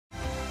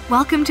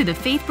Welcome to the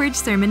Faithbridge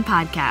Sermon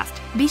Podcast.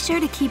 Be sure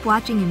to keep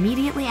watching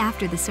immediately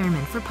after the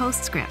sermon for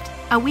Postscript,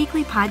 a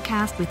weekly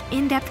podcast with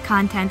in-depth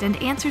content and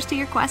answers to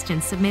your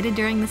questions submitted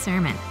during the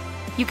sermon.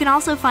 You can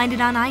also find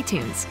it on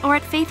iTunes or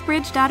at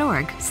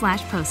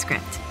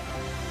faithbridge.org/postscript.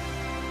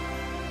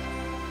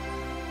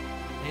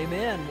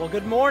 Amen. Well,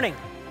 good morning.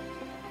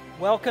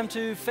 Welcome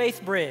to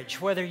Faithbridge.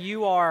 Whether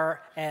you are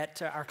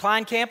at our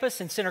Klein campus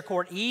in Center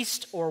Court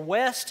East or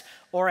West,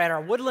 or at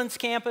our Woodlands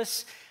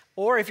campus,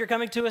 or if you're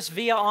coming to us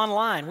via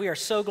online, we are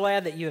so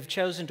glad that you have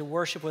chosen to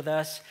worship with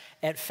us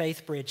at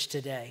Faithbridge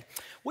today.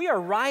 We are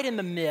right in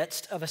the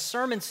midst of a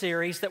sermon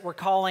series that we're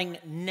calling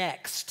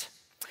Next.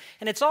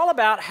 And it's all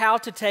about how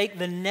to take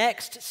the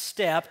next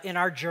step in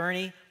our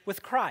journey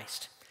with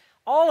Christ.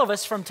 All of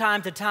us from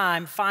time to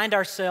time find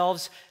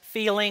ourselves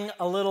feeling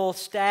a little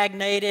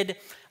stagnated,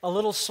 a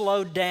little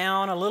slowed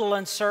down, a little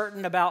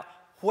uncertain about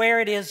where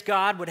it is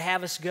God would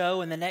have us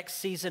go in the next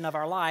season of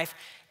our life.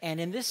 And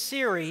in this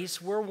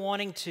series, we're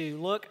wanting to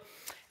look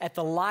at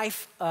the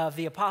life of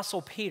the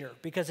Apostle Peter,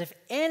 because if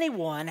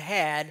anyone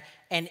had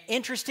an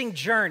interesting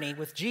journey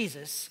with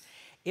Jesus,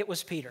 it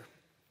was Peter.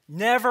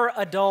 Never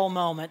a dull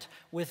moment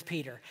with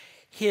Peter.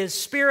 His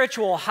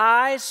spiritual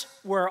highs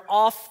were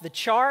off the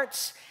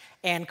charts,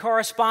 and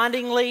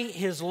correspondingly,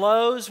 his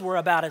lows were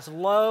about as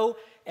low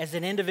as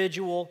an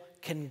individual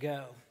can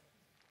go.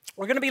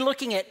 We're going to be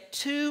looking at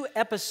two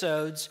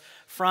episodes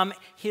from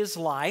his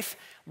life,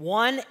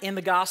 one in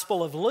the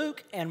Gospel of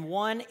Luke and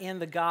one in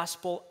the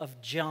Gospel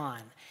of John.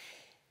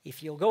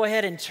 If you'll go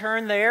ahead and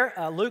turn there,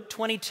 Luke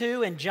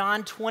 22 and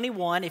John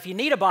 21. If you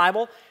need a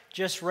Bible,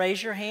 just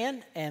raise your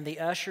hand and the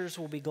ushers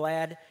will be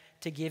glad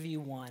to give you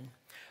one.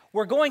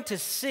 We're going to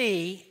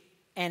see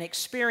an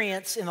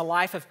experience in the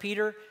life of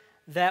Peter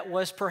that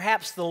was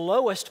perhaps the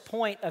lowest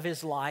point of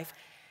his life,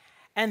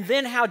 and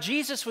then how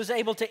Jesus was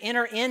able to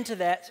enter into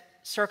that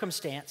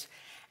circumstance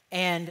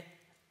and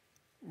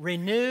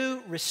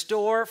renew,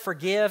 restore,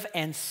 forgive,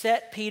 and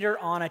set Peter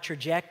on a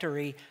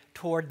trajectory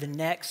toward the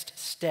next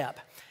step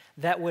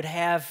that would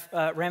have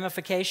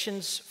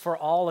ramifications for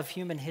all of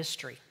human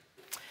history.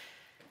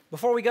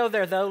 Before we go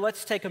there, though,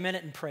 let's take a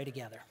minute and pray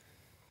together.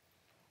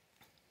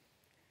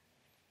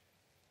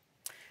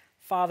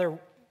 Father,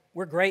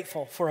 we're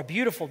grateful for a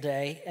beautiful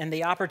day and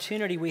the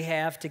opportunity we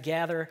have to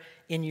gather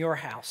in your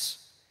house.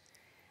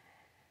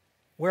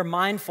 We're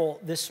mindful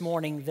this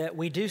morning that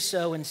we do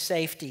so in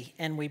safety,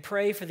 and we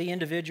pray for the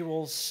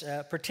individuals,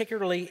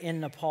 particularly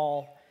in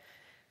Nepal,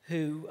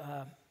 who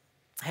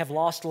have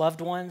lost loved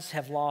ones,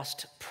 have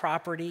lost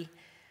property,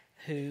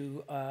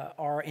 who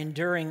are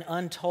enduring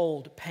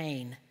untold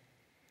pain.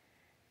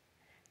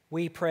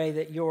 We pray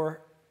that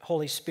your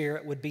Holy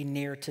Spirit would be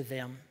near to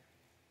them.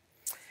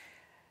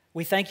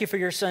 We thank you for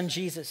your Son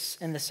Jesus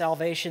and the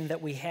salvation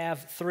that we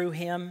have through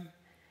him.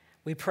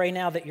 We pray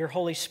now that your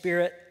Holy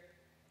Spirit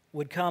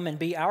would come and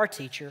be our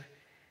teacher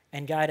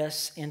and guide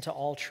us into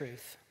all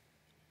truth.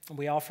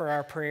 We offer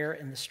our prayer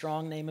in the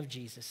strong name of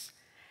Jesus.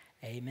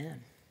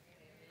 Amen.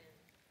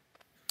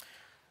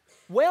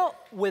 Well,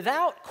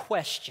 without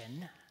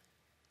question,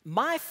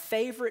 my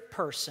favorite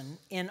person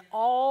in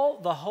all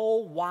the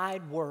whole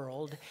wide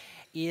world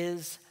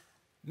is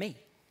me.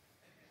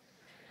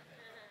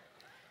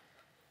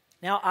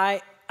 Now,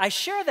 I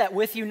share that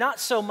with you not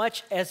so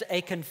much as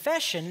a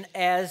confession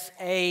as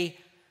a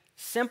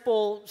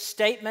simple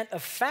statement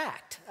of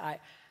fact.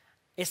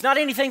 It's not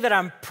anything that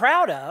I'm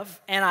proud of,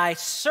 and I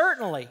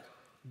certainly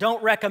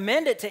don't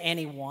recommend it to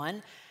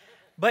anyone.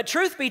 But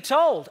truth be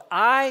told,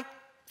 I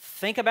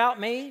think about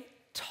me,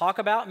 talk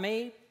about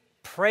me,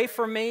 pray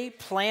for me,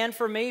 plan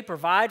for me,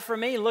 provide for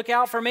me, look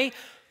out for me,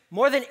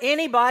 more than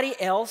anybody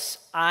else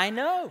I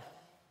know.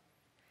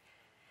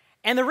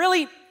 And the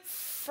really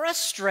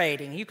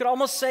frustrating, you could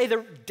almost say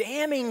the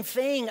damning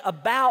thing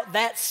about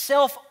that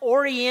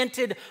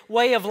self-oriented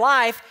way of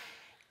life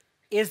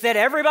is that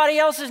everybody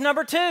else is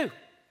number two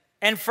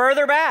and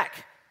further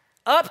back,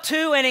 up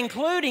to and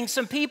including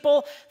some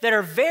people that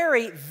are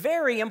very,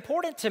 very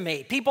important to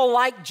me. People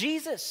like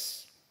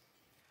Jesus,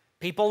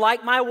 people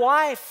like my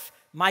wife,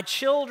 my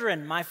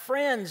children, my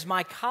friends,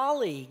 my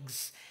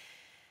colleagues.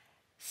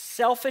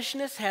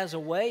 Selfishness has a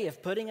way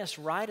of putting us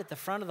right at the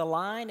front of the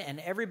line, and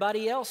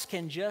everybody else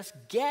can just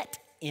get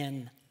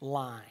in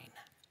line.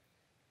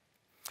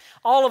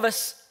 All of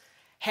us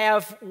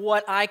have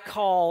what I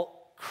call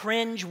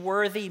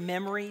cringe-worthy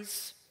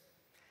memories,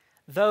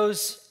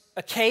 those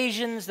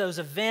occasions, those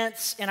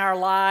events in our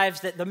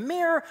lives that the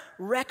mere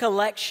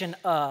recollection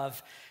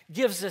of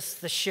gives us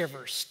the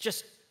shivers.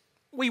 Just,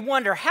 we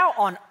wonder, how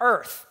on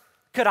earth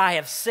could I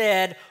have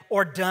said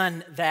or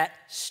done that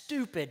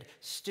stupid,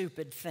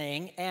 stupid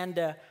thing?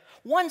 And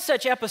one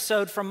such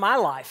episode from my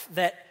life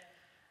that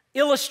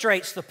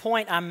illustrates the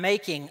point I'm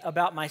making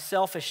about my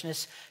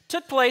selfishness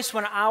took place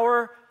when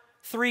our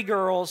three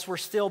girls were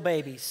still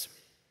babies.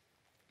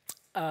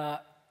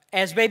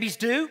 As babies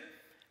do,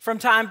 from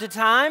time to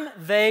time,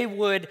 they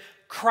would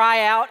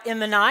cry out in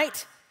the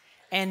night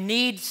and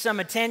need some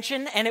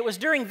attention. And it was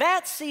during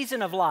that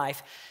season of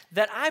life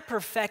that I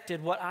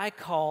perfected what I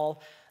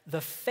call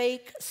the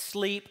fake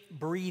sleep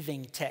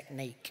breathing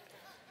technique.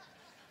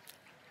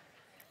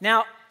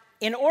 Now,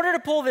 in order to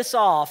pull this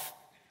off,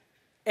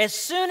 as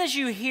soon as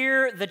you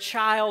hear the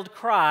child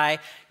cry,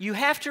 you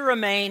have to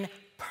remain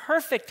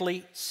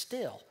perfectly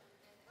still,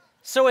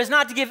 so as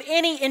not to give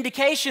any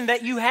indication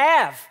that you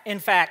have, in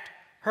fact,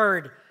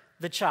 heard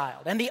the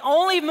child. And the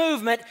only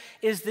movement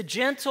is the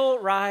gentle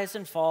rise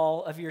and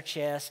fall of your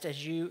chest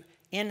as you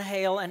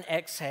inhale and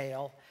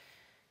exhale,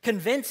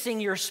 convincing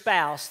your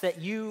spouse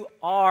that you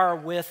are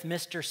with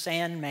Mr.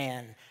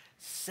 Sandman,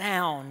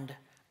 sound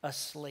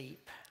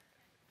asleep.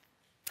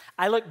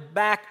 I look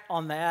back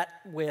on that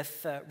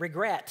with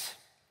regret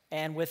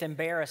and with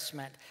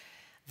embarrassment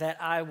that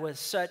I was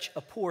such a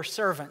poor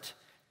servant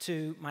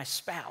to my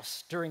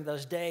spouse during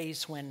those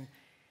days when,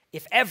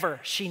 if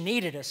ever she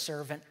needed a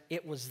servant,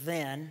 it was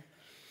then.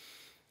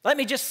 Let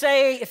me just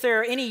say, if there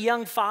are any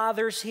young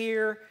fathers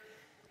here,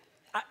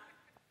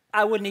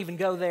 I wouldn't even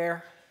go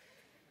there.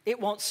 It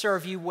won't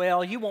serve you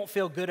well. You won't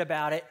feel good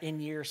about it in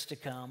years to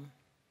come.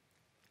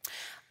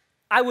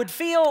 I would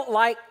feel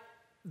like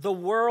the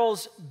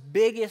world's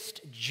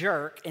biggest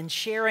jerk in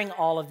sharing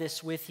all of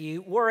this with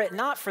you were it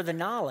not for the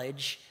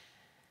knowledge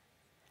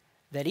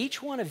that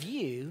each one of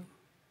you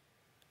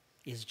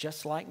is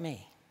just like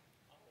me.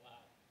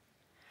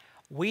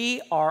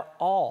 We are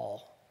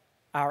all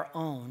our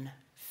own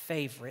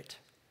favorite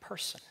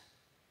person.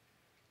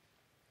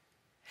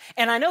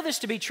 And I know this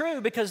to be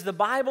true because the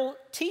Bible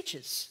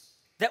teaches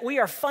that we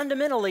are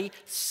fundamentally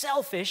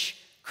selfish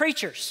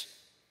creatures.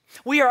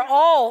 We are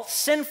all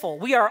sinful.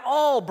 We are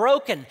all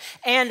broken.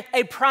 And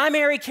a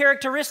primary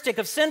characteristic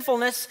of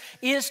sinfulness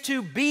is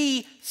to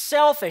be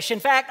selfish. In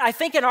fact, I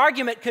think an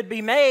argument could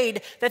be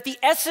made that the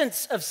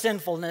essence of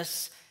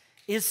sinfulness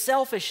is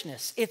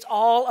selfishness. It's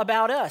all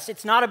about us.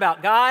 It's not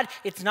about God.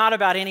 It's not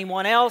about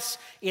anyone else.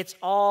 It's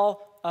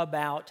all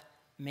about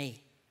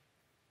me.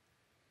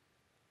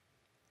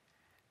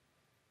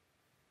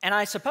 And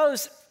I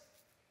suppose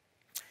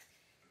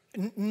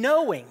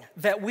knowing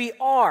that we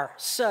are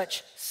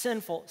such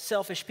sinful,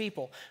 selfish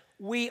people,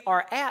 we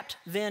are apt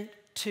then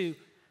to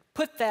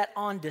put that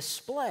on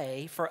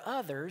display for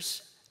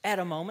others at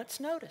a moment's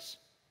notice.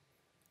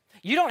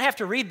 You don't have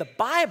to read the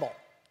Bible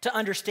to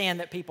understand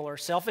that people are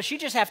selfish. You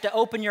just have to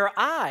open your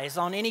eyes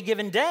on any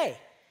given day.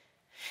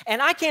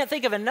 And I can't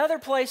think of another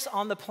place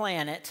on the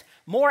planet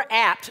more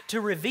apt to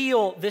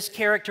reveal this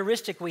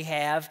characteristic we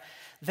have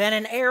than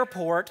an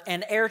airport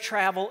and air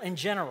travel in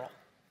general.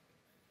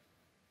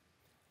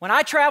 When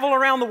I travel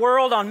around the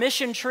world on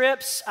mission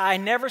trips, I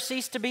never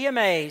cease to be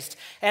amazed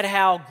at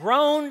how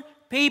grown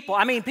people,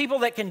 people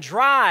that can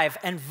drive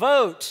and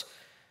vote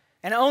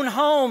and own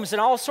homes and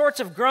all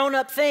sorts of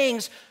grown-up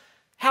things,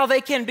 how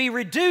they can be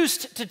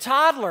reduced to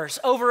toddlers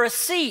over a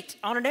seat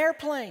on an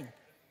airplane.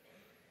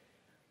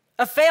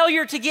 A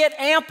failure to get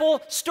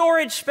ample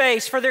storage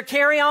space for their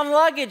carry-on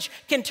luggage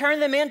can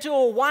turn them into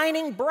a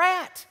whining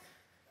brat.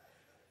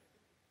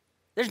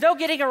 There's no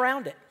getting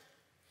around it.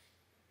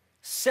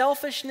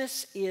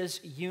 Selfishness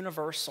is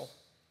universal.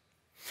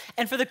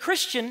 And for the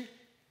Christian,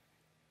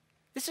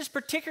 this is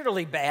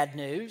particularly bad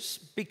news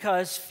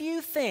because few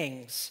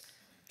things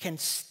can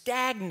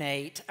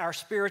stagnate our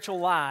spiritual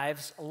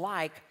lives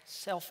like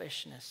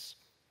selfishness.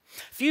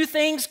 Few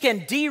things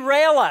can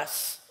derail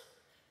us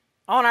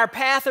on our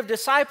path of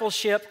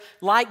discipleship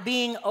like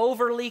being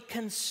overly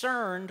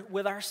concerned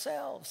with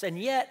ourselves. And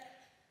yet,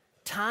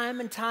 time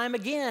and time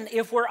again,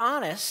 if we're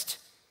honest,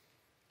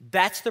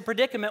 that's the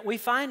predicament we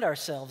find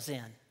ourselves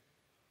in.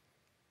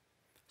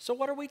 So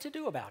what are we to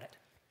do about it?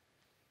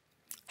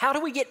 How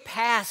do we get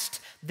past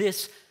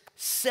this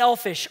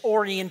selfish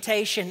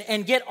orientation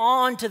and get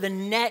on to the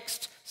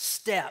next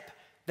step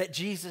that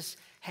Jesus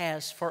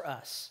has for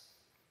us?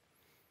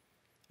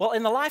 Well,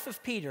 in the life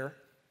of Peter,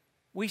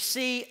 we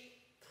see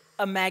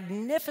a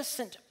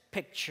magnificent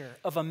picture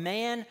of a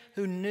man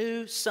who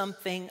knew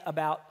something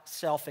about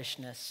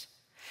selfishness,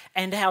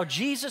 and how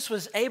Jesus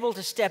was able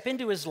to step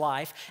into his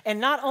life and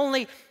not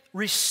only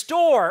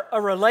restore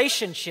a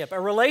relationship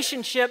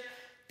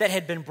that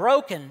had been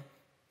broken,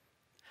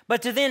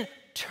 but to then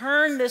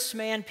turn this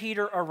man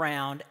Peter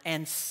around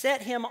and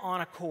set him on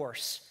a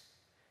course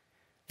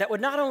that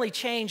would not only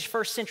change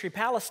first century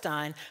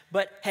Palestine,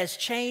 but has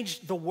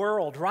changed the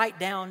world right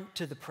down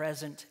to the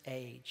present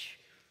age.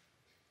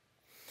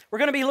 We're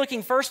going to be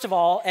looking first of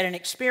all at an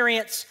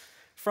experience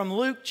from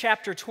Luke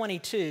chapter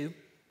 22.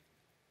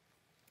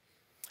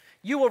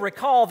 You will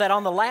recall that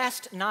on the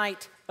last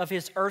night of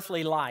his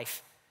earthly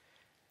life,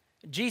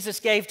 Jesus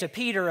gave to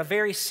Peter a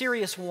very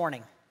serious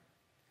warning.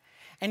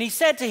 And he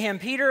said to him,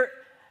 "Peter,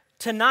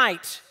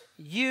 tonight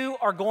you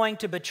are going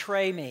to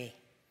betray me.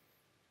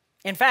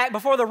 In fact,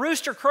 before the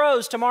rooster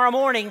crows tomorrow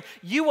morning,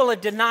 you will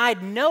have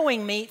denied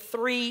knowing me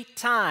 3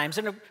 times.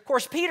 And of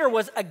course, Peter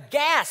was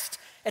aghast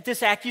at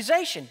this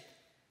accusation.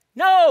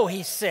 "No,"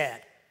 he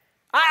said,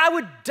 I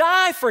would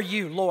die for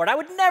you, Lord. I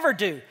would never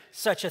do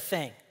such a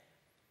thing."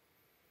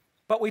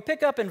 But we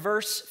pick up in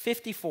verse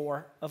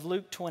 54 of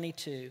Luke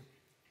 22.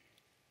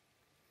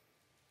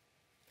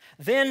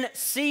 "Then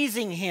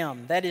seizing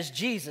him," that is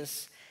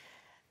Jesus,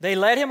 They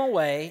led him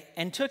away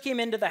and took him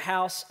into the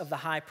house of the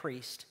high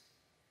priest.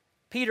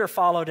 Peter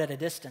followed at a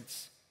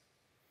distance.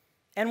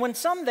 And when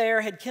some there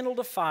had kindled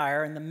a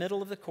fire in the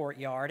middle of the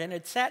courtyard and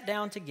had sat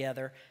down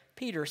together,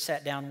 Peter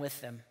sat down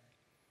with them.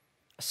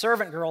 A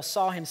servant girl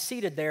saw him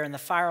seated there in the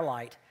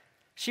firelight.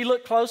 She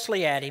looked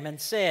closely at him and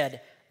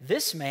said,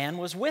 "This man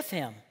was with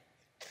him."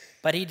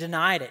 But he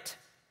denied it.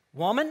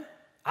 "Woman,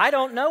 I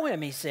don't know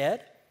him," he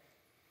said.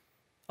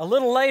 A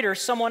little later,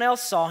 someone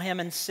else saw him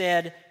and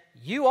said,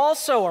 "You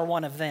also are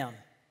one of them."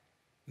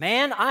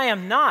 "Man, I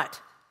am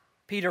not,"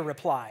 Peter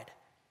replied.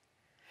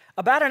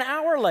 About an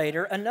hour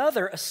later,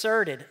 another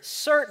asserted,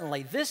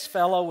 "Certainly this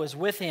fellow was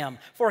with him,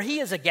 for he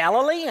is a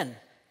Galilean."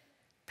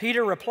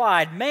 Peter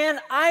replied,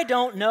 "Man, I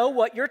don't know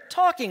what you're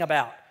talking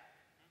about."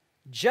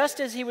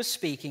 Just as he was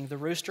speaking, the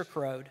rooster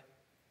crowed.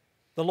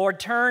 The Lord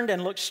turned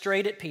and looked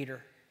straight at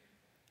Peter.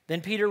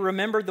 Then Peter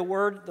remembered the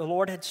word the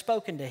Lord had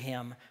spoken to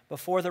him,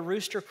 "Before the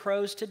rooster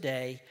crows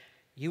today,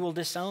 you will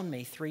disown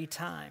me 3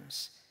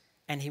 times."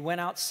 And he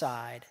went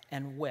outside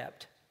and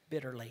wept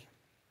bitterly.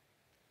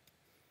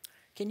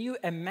 Can you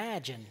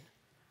imagine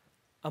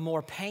a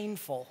more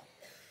painful,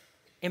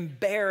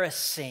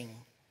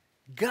 embarrassing,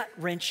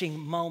 gut-wrenching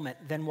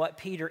moment than what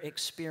Peter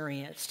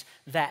experienced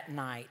that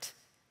night?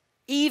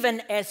 Even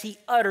as he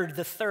uttered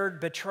the third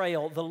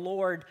betrayal, the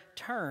Lord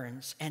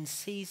turns and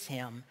sees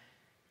him.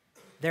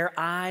 Their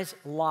eyes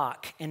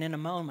lock, and in a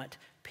moment,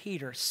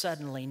 Peter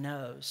suddenly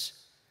knows,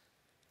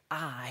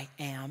 I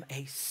am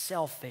a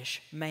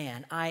selfish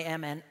man. I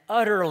am an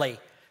utterly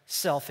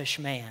selfish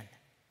man.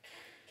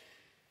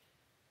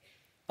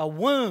 A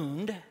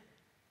wound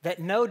that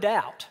no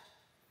doubt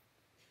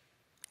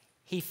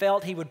he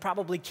felt he would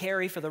probably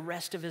carry for the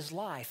rest of his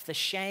life. The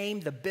shame,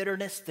 the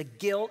bitterness, the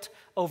guilt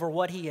over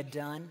what he had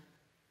done.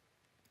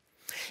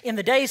 In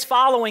the days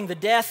following the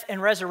death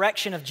and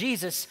resurrection of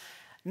Jesus,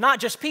 not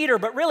just Peter,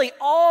 but really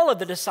all of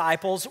the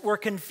disciples were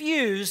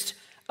confused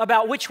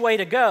about which way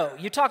to go.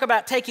 You talk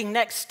about taking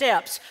next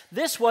steps.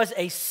 This was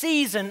a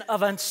season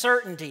of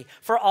uncertainty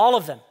for all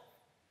of them.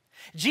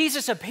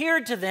 Jesus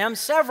appeared to them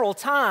several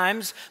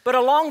times, but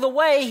along the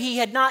way, he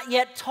had not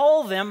yet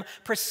told them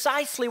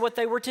precisely what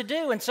they were to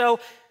do. And so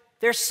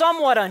they're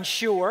somewhat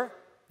unsure.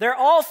 They're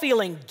all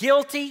feeling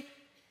guilty.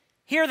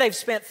 Here they've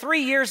spent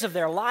 3 years of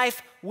their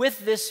life with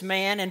this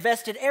man,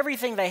 invested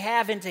everything they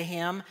have into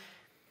him.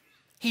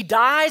 He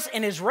dies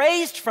and is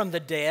raised from the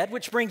dead,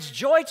 which brings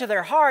joy to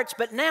their hearts,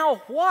 but now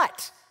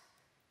what?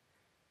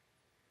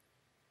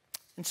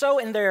 And so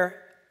in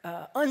their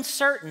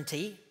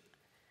uncertainty,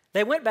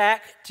 they went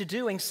back to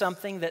doing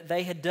something that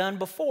they had done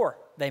before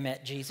they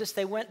met Jesus.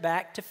 They went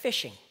back to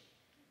fishing.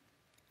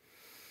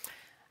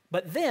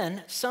 But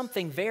then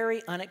something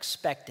very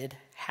unexpected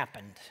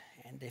happened.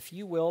 And if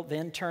you will,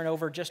 then turn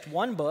over just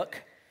one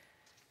book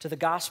to the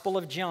Gospel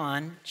of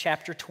John,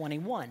 chapter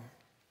 21.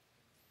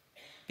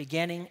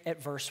 Beginning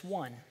at verse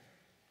 1.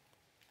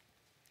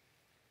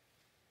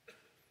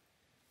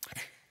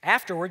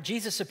 Afterward,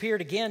 Jesus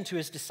appeared again to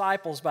his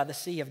disciples by the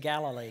Sea of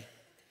Galilee.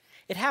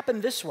 It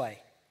happened this way.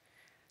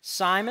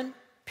 Simon,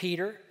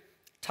 Peter,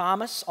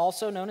 Thomas,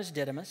 also known as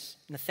Didymus,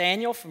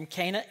 Nathanael from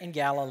Cana in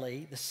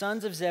Galilee, the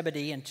sons of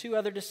Zebedee, and 2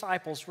 other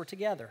disciples were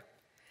together.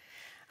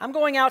 "I'm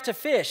going out to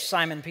fish,"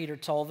 Simon Peter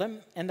told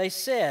them, and they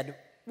said,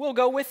 "We'll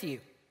go with you."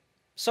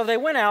 So they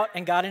went out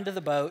and got into the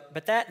boat,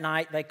 but that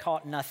night they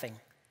caught nothing.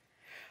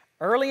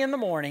 Early in the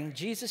morning,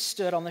 Jesus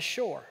stood on the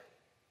shore,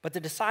 but the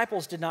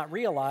disciples did not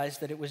realize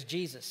that it was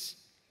Jesus.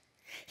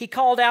 He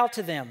called out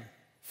to them,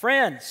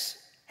 "Friends,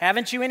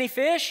 haven't you any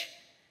fish?"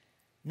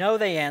 "No,"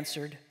 they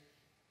answered.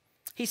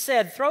 He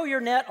said, "Throw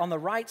your net on the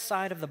right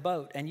side of the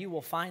boat, and you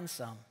will find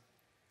some."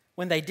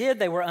 When they did,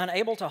 they were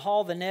unable to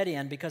haul the net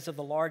in because of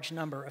the large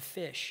number of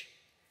fish.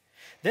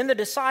 Then the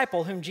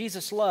disciple whom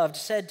Jesus loved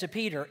said to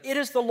Peter, "It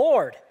is the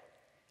Lord."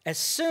 As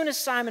soon as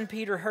Simon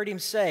Peter heard him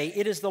say,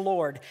 "It is the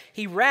Lord,"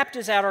 he wrapped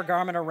his outer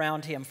garment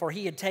around him, for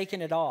he had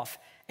taken it off,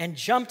 and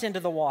jumped into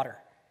the water.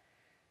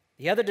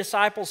 The other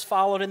disciples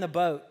followed in the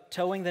boat,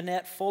 towing the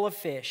net full of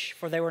fish,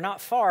 for they were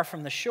not far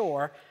from the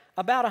shore,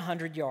 about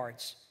 100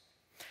 yards.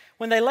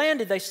 When they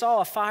landed, they saw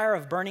a fire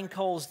of burning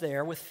coals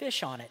there with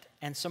fish on it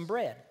and some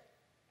bread.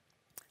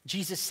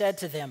 Jesus said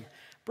to them,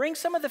 "Bring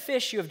some of the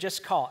fish you have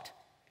just caught."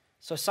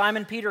 So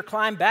Simon Peter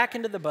climbed back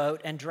into the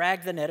boat and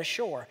dragged the net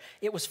ashore.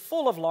 It was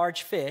full of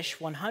large fish,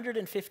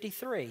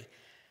 153.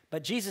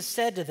 But Jesus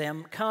said to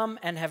them, "Come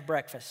and have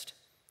breakfast."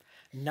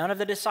 None of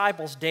the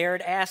disciples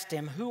dared ask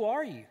him, "Who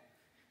are you?"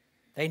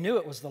 They knew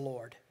it was the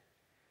Lord.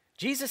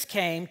 Jesus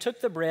came, took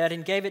the bread,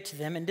 and gave it to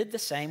them, and did the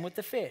same with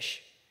the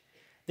fish.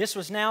 This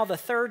was now the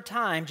 3rd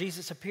time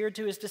Jesus appeared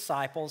to his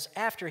disciples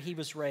after he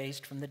was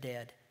raised from the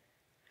dead.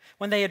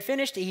 When they had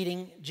finished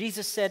eating,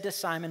 Jesus said to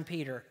Simon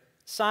Peter,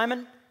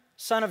 "Simon,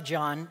 son of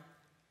John,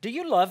 do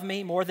you love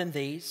me more than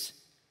these?"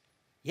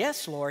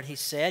 "Yes, Lord," he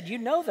said, "you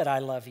know that I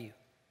love you."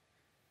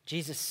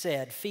 Jesus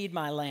said, "Feed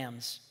my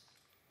lambs."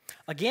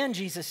 Again,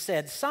 Jesus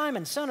said,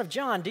 "Simon, son of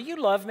John, do you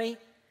love me?"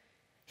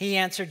 He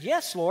answered,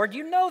 "Yes, Lord,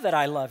 you know that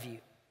I love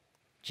you."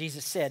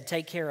 Jesus said,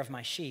 "Take care of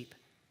my sheep."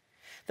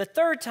 The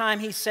third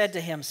time he said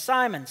to him,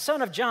 "Simon,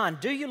 son of John,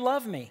 do you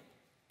love me?"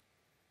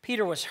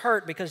 Peter was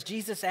hurt because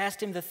Jesus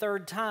asked him the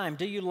third time,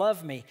 "Do you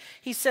love me?"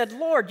 He said,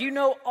 "Lord, you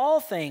know all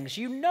things.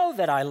 You know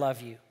that I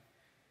love you."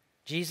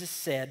 Jesus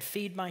said,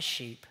 "Feed my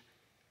sheep.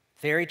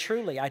 Very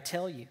truly, I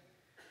tell you,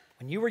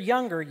 when you were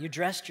younger, you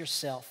dressed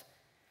yourself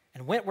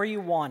and went where you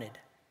wanted.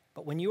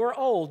 But when you are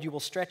old, you will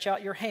stretch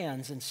out your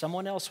hands, and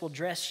someone else will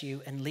dress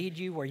you and lead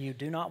you where you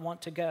do not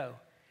want to go."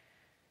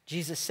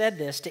 Jesus said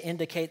this to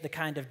indicate the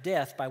kind of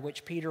death by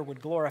which Peter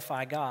would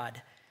glorify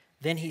God.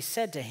 Then he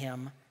said to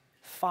him,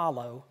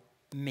 "Follow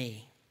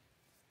me."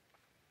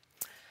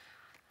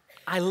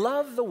 I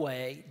love the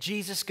way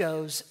Jesus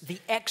goes the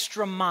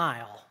extra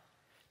mile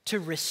to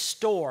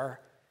restore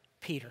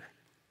Peter,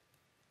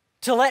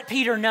 to let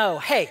Peter know,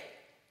 hey,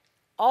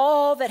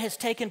 all that has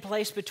taken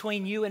place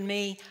between you and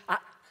me,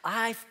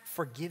 I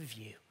forgive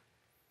you.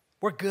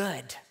 We're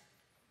good.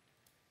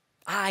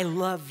 I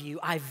love you.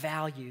 I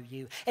value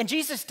you. And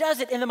Jesus does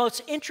it in the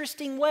most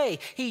interesting way.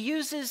 He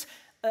uses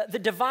the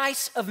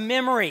device of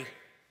memory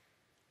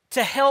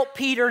to help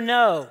Peter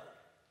know,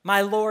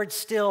 my Lord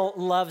still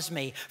loves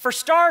me. For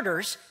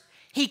starters,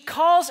 he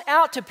calls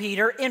out to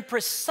Peter in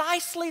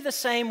precisely the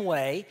same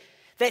way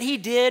that he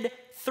did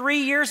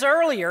 3 years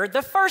earlier,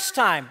 the first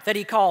time that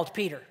he called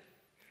Peter.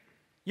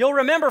 You'll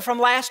remember from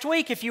last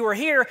week, if you were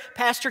here,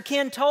 Pastor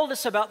Ken told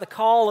us about the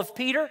call of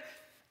Peter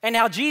and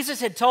how Jesus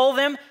had told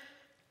them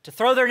to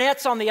throw their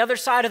nets on the other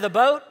side of the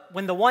boat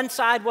when the one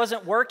side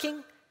wasn't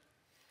working.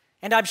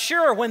 And I'm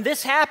sure when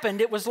this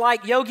happened, it was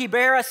like Yogi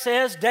Berra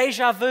says,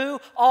 deja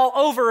vu all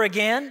over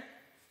again.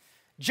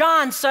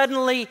 John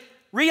suddenly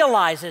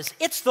realizes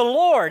it's the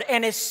Lord,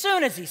 and as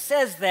soon as he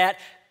says that,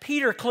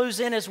 Peter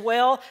clues in as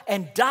well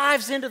and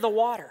dives into the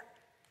water,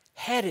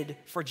 headed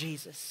for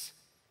Jesus.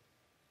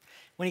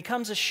 When he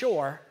comes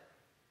ashore,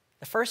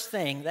 the first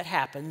thing that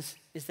happens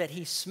is that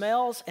he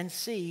smells and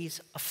sees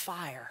a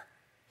fire.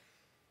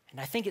 And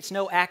I think it's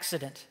no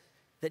accident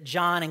that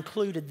John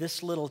included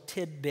this little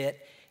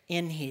tidbit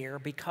in here,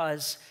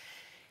 because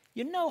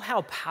you know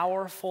how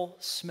powerful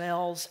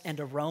smells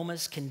and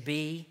aromas can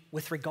be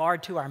with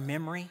regard to our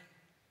memory?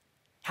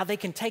 How they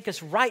can take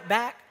us right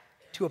back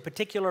to a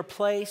particular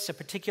place, a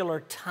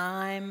particular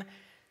time,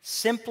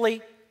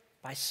 simply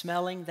by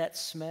smelling that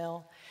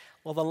smell.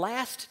 Well, the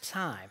last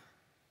time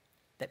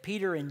that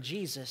Peter and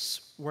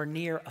Jesus were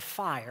near a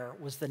fire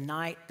was the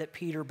night that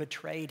Peter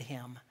betrayed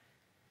him.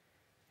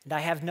 And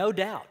I have no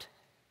doubt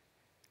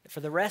that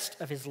for the rest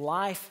of his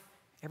life,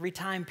 every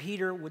time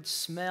Peter would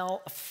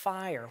smell a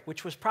fire,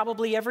 which was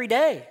probably every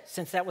day,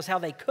 since that was how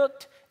they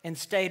cooked and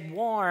stayed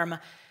warm,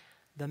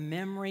 the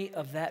memory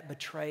of that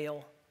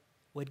betrayal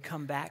would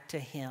come back to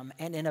him.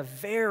 And in a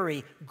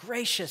very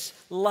gracious,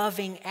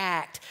 loving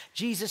act,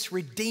 Jesus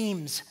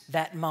redeems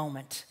that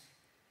moment.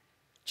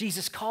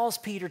 Jesus calls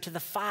Peter to the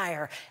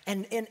fire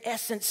and in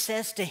essence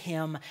says to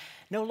him,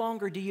 no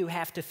longer do you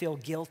have to feel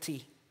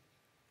guilty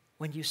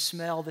when you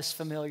smell this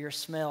familiar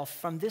smell.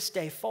 From this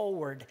day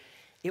forward,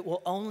 it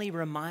will only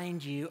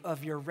remind you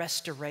of your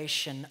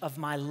restoration, of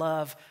my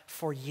love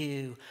for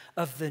you,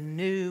 of the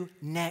new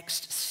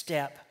next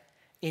step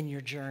in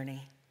your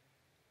journey.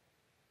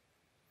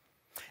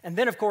 And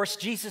then, of course,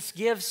 Jesus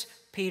gives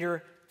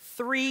Peter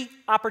 3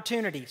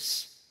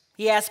 opportunities.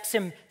 He asks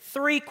him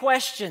 3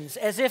 questions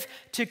as if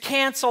to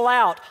cancel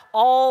out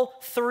all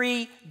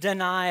 3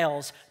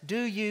 denials.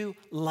 Do you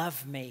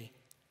love me?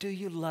 Do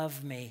you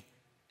love me?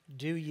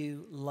 Do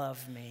you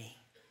love me?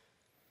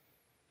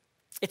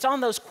 It's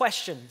on those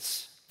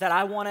questions that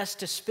I want us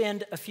to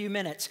spend a few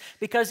minutes,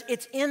 because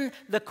it's in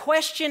the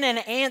question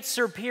and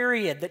answer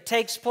period that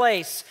takes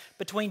place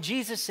between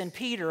Jesus and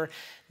Peter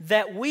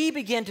that we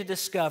begin to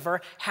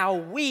discover how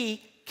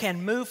we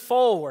can move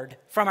forward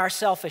from our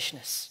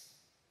selfishness,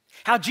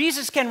 how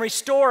Jesus can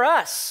restore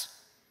us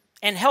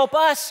and help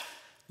us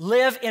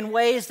live in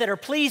ways that are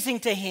pleasing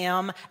to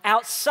Him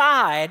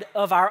outside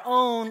of our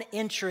own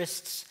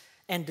interests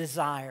and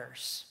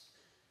desires.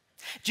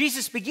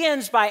 Jesus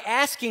begins by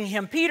asking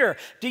him, Peter,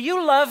 do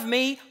you love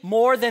me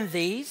more than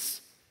these?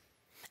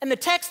 And the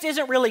text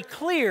isn't really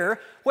clear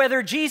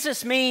whether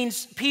Jesus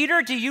means,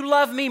 Peter, do you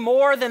love me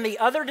more than the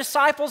other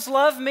disciples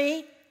love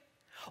me?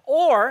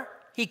 Or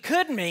he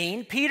could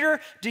mean, Peter,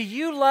 do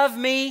you love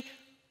me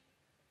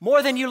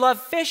more than you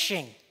love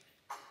fishing?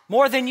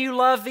 More than you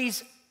love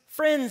these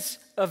friends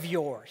of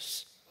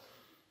yours?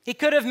 He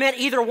could have meant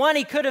either one,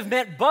 he could have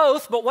meant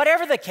both, but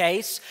whatever the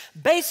case,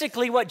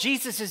 basically what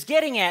Jesus is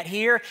getting at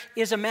here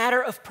is a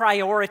matter of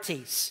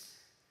priorities.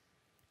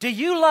 Do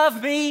you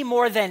love me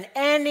more than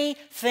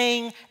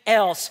anything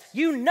else?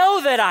 You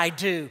know that I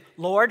do,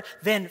 Lord.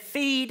 Then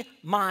feed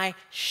my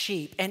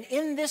sheep. And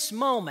in this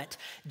moment,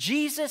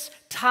 Jesus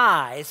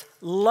ties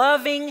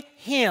loving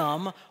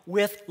Him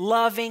with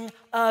loving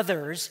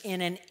others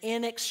in an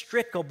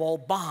inextricable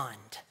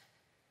bond.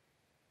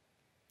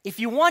 If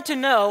you want to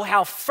know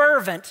how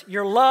fervent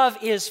your love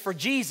is for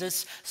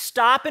Jesus,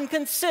 stop and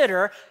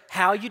consider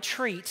how you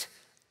treat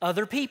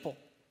other people.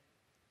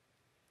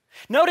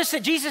 Notice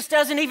that Jesus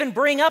doesn't even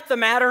bring up the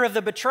matter of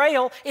the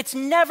betrayal. It's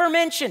never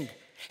mentioned.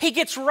 He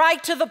gets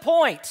right to the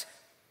point.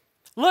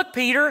 Look,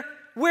 Peter,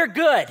 we're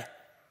good.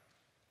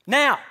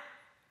 Now,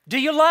 do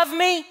you love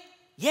me?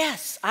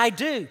 Yes, I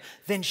do.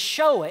 Then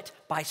show it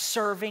by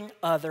serving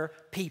other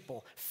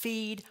people.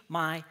 Feed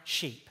my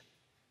sheep.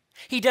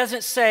 He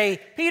doesn't say,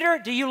 Peter,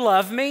 do you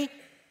love me?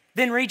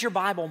 Then read your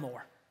Bible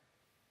more.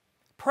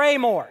 Pray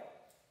more.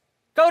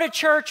 Go to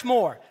church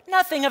more.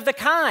 Nothing of the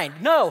kind.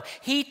 No,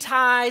 he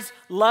ties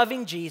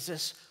loving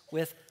Jesus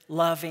with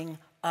loving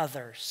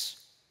others.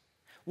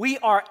 We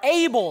are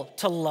able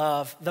to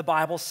love, the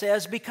Bible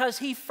says, because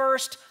he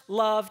first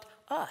loved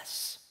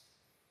us.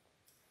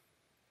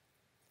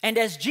 And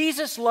as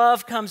Jesus'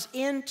 love comes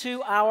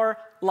into our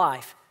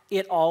life,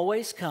 it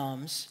always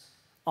comes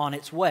on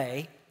its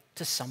way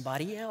to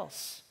somebody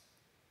else.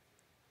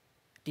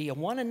 Do you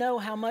want to know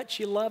how much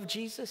you love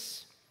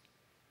Jesus?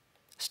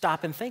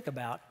 Stop and think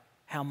about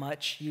how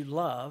much you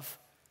love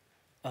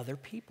other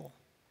people.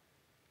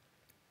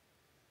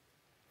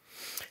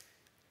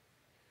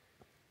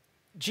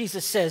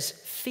 Jesus says,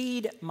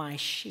 feed my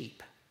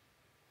sheep.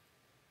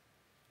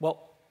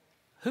 Well,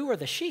 who are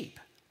the sheep?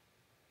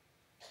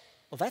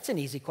 Well, that's an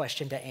easy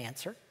question to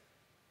answer.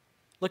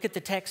 Look at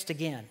the text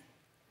again.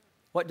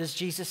 What does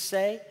Jesus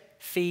say?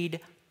 Feed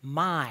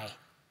my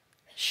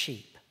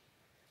sheep.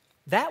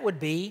 That would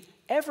be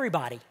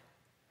everybody.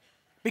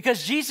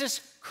 Because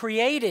Jesus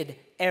created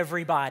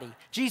everybody.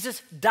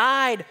 Jesus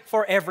died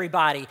for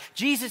everybody.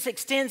 Jesus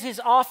extends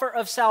his offer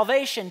of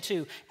salvation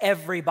to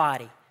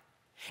everybody.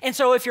 And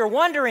so if you're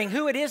wondering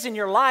who it is in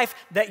your life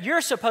that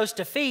you're supposed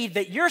to feed,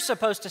 that you're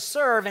supposed to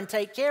serve and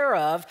take care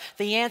of,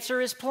 the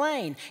answer is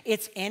plain.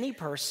 It's any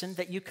person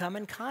that you come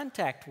in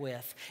contact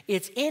with.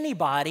 It's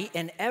anybody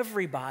and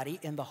everybody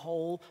in the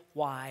whole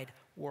wide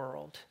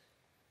world.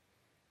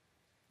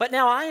 But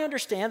now I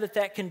understand that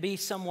that can be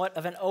somewhat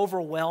of an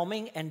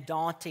overwhelming and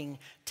daunting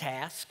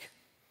task.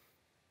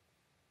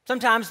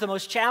 Sometimes the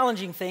most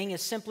challenging thing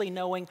is simply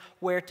knowing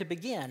where to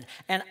begin.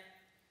 And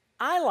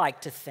I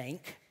like to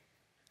think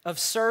of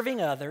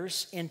serving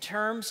others in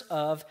terms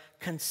of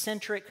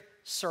concentric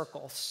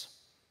circles,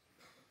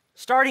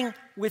 starting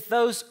with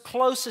those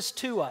closest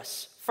to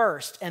us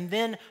first and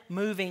then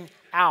moving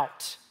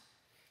out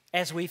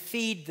as we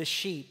feed the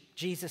sheep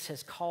Jesus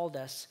has called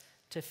us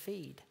to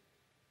feed.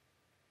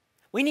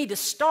 We need to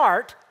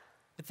start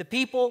with the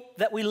people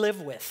that we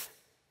live with,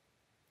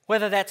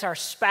 whether that's our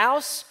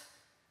spouse,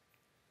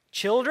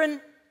 children,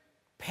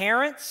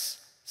 parents,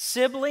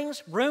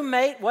 siblings,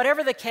 roommate,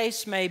 whatever the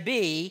case may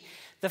be.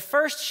 The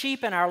first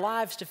sheep in our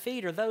lives to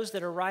feed are those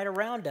that are right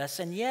around us.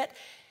 And yet,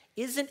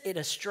 isn't it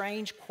a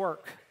strange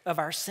quirk of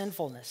our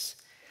sinfulness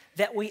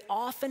that we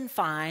often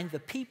find the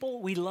people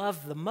we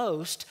love the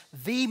most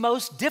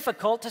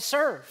difficult to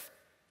serve?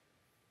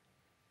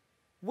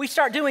 We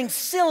start doing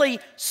silly,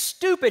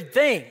 stupid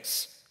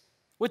things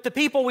with the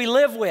people we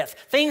live with.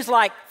 Things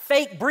like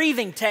fake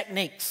breathing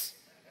techniques.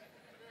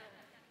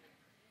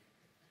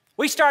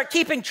 We start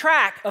keeping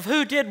track of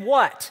who did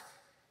what.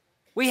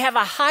 We have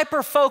a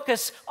hyper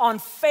focus on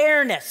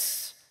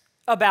fairness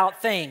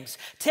about things.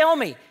 Tell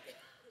me,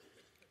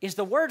 is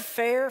the word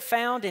fair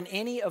found in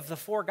any of the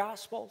four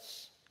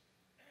Gospels?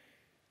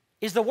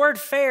 Is the word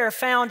fair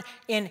found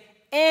in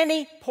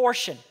any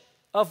portion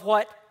of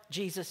what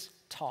Jesus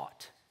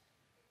taught?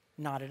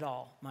 Not at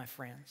all, my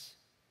friends.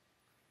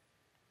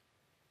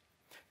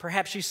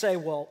 Perhaps you say,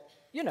 well,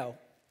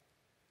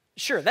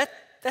 sure,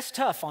 that's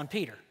tough on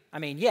Peter. I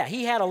mean, yeah,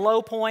 he had a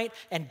low point,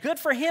 and good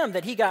for him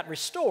that he got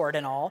restored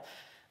and all.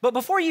 But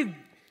before you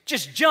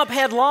just jump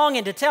headlong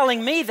into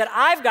telling me that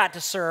I've got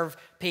to serve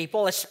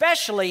people,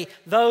 especially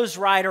those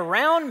right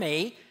around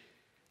me,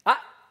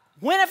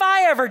 when have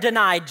I ever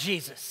denied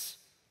Jesus?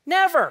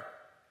 Never.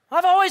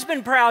 I've always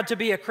been proud to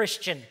be a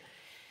Christian.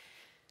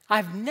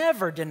 I've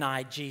never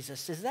denied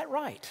Jesus. Is that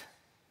right?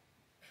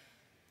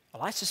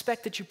 Well, I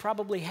suspect that you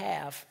probably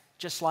have,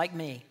 just like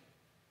me.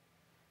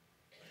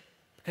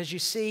 Because you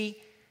see,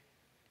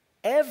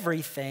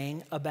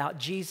 everything about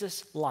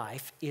Jesus'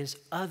 life is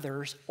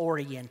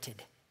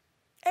others-oriented.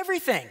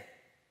 Everything.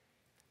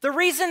 The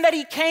reason that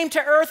he came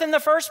to earth in the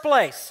first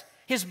place,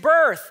 his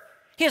birth,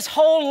 his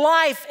whole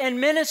life and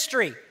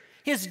ministry,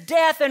 his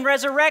death and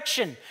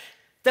resurrection,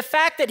 the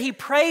fact that he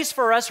prays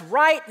for us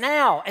right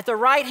now at the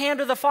right hand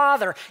of the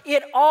Father,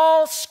 it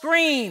all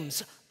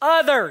screams,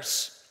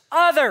 others,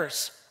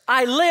 others.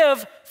 I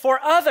live for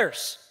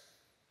others.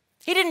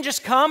 He didn't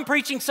just come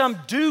preaching some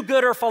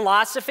do-gooder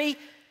philosophy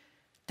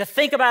to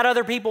think about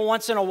other people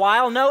once in a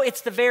while. No,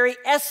 it's the very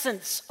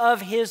essence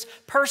of his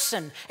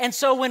person. And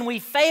so when we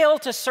fail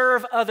to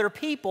serve other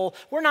people,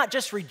 we're not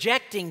just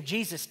rejecting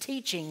Jesus'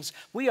 teachings,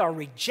 we are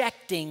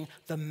rejecting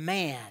the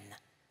man.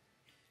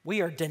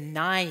 We are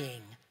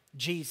denying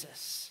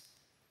Jesus.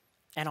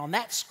 And on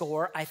that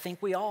score, I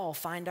think we all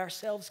find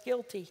ourselves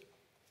guilty.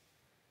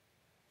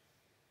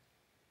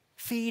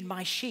 Feed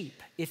my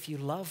sheep if you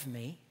love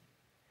me,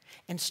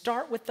 and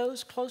start with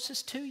those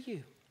closest to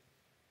you.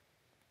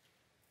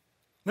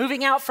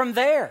 Moving out from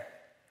there,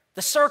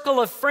 the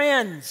circle of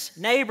friends,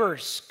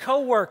 neighbors,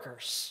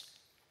 co-workers.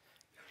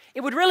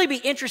 It would really be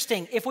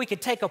interesting if we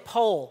could take a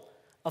poll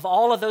of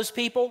all of those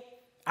people,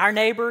 our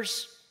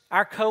neighbors,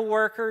 our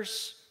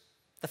coworkers,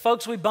 the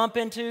folks we bump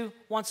into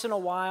once in a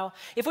while,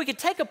 if we could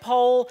take a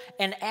poll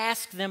and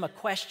ask them a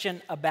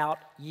question about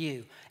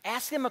you,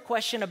 ask them a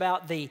question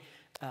about the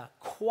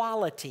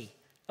quality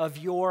of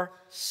your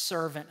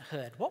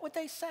servanthood, what would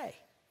they say?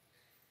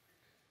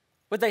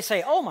 Would they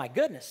say, oh my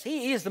goodness,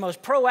 he is the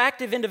most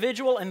proactive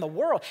individual in the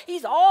world.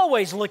 He's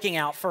always looking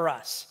out for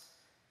us,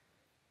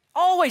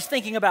 always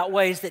thinking about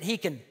ways that he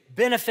can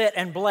benefit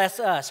and bless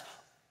us.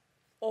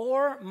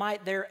 Or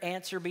might their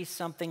answer be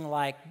something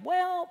like,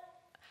 well,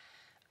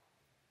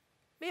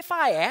 if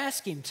I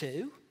ask him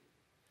to.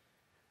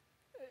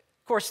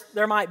 Of course,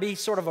 there might be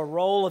sort of a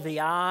roll of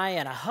the eye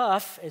and a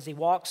huff as he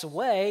walks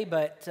away,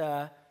 but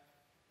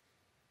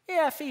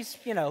yeah, if he's,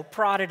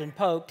 prodded and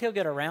poked, he'll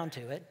get around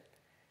to it.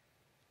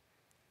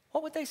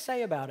 What would they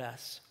say about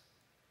us?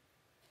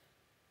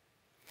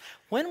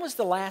 When was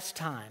the last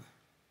time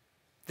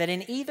that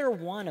in either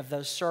one of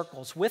those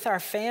circles, with our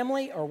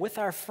family or with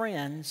our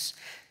friends,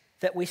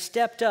 that we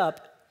stepped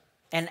up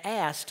and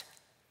asked,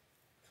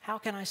 how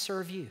can I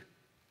serve you?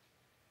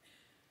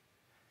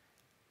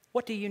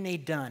 What do you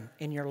need done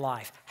in your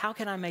life? How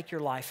can I make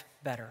your life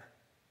better?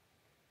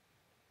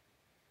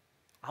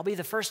 I'll be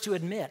the first to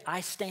admit,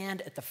 I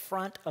stand at the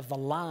front of the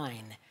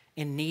line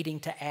in needing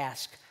to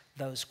ask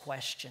those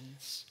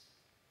questions.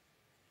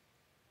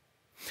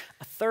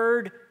 A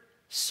third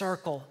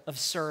circle of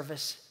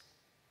service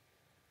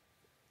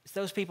is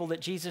those people that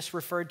Jesus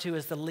referred to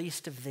as the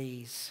least of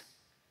these.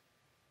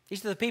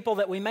 These are the people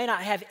that we may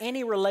not have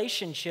any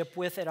relationship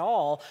with at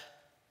all,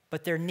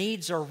 but their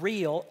needs are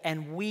real,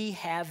 and we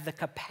have the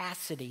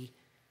capacity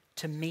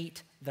to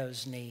meet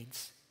those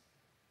needs.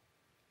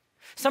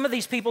 Some of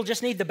these people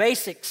just need the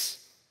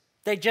basics.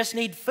 They just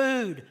need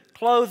food,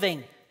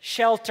 clothing,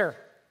 shelter.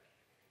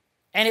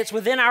 And it's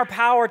within our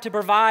power to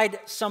provide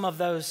some of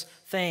those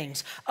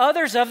things.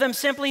 Others of them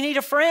simply need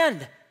a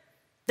friend.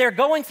 They're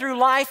going through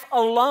life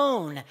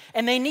alone,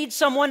 and they need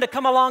someone to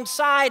come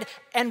alongside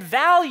and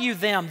value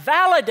them,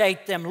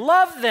 validate them,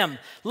 love them,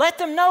 let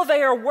them know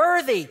they are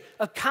worthy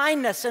of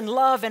kindness and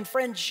love and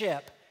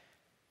friendship.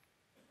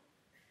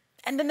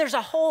 And then there's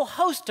a whole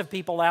host of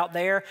people out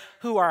there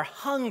who are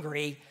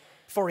hungry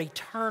for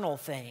eternal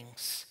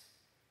things.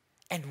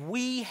 And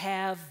we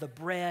have the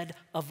bread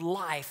of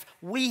life.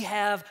 We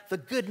have the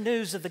good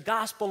news of the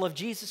gospel of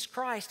Jesus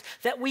Christ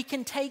that we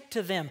can take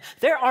to them.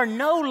 There are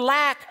no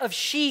lack of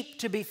sheep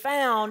to be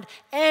found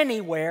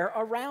anywhere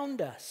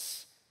around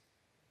us.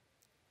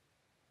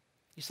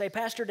 You say,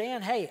 Pastor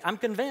Dan, hey, I'm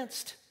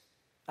convinced.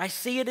 I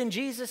see it in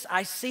Jesus.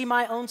 I see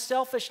my own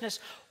selfishness.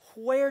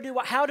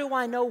 How do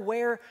I know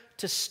where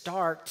to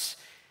start?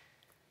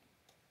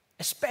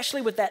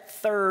 Especially with that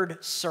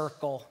third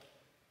circle.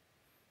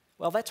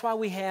 Well, that's why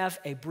we have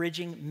a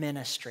bridging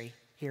ministry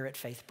here at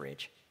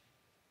Faithbridge.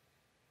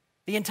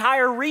 The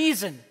entire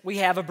reason we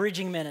have a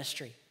bridging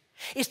ministry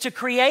is to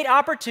create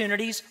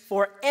opportunities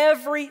for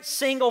every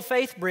single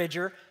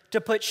Faithbridger to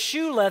put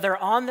shoe leather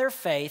on their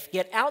faith,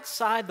 get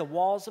outside the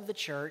walls of the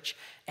church,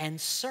 and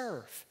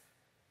serve.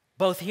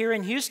 Both here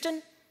in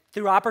Houston,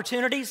 through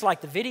opportunities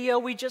like the video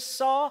we just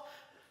saw,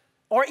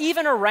 or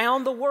even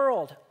around the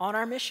world on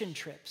our mission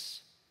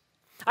trips.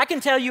 I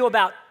can tell you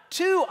about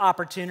 2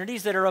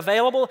 opportunities that are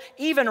available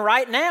even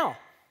right now.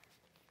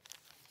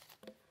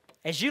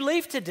 As you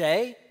leave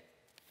today,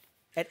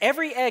 at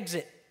every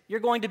exit, you're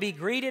going to be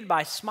greeted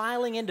by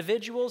smiling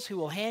individuals who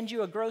will hand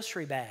you a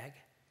grocery bag.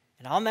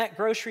 And on that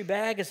grocery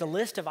bag is a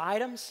list of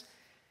items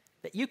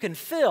that you can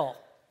fill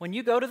when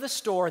you go to the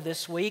store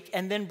this week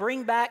and then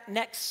bring back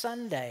next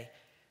Sunday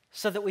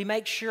so that we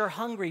make sure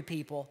hungry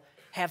people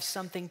have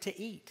something to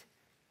eat.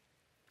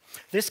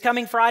 This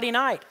coming Friday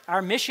night,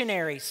 our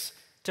missionaries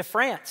to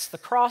France, the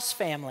Cross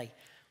family,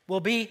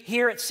 will be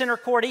here at Center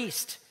Court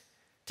East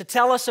to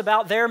tell us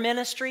about their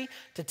ministry,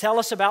 to tell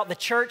us about the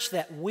church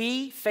that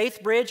we,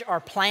 Faithbridge, are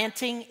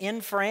planting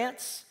in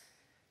France.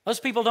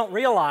 Most people don't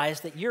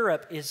realize that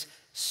Europe is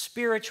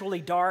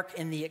spiritually dark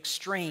in the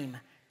extreme,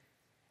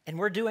 and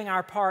we're doing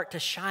our part to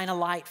shine a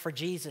light for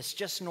Jesus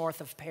just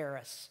north of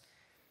Paris.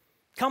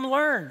 Come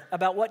learn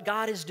about what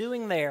God is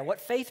doing there,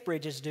 what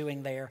Faithbridge is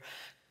doing there.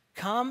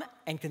 Come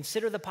and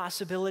consider the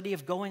possibility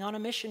of going on a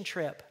mission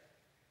trip.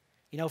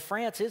 You know,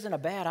 France isn't a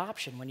bad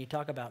option when you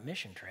talk about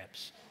mission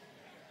trips.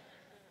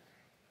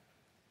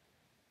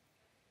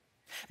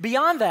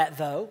 Beyond that,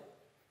 though,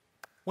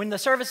 when the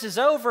service is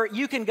over,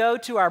 you can go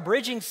to our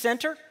Bridging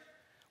Center.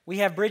 We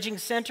have Bridging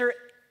Center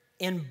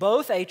in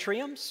both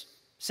atriums,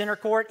 Center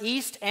Court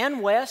East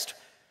and West,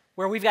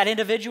 where we've got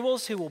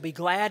individuals who will be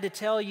glad to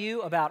tell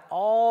you about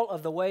all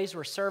of the ways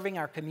we're serving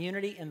our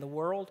community in the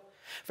world.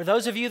 For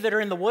those of you that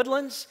are in the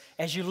Woodlands,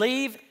 as you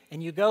leave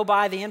and you go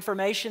by the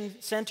information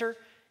center,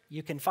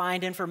 you can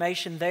find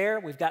information there.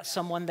 We've got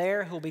someone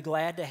there who'll be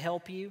glad to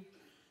help you.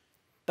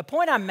 The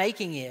point I'm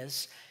making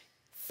is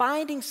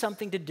finding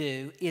something to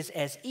do is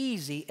as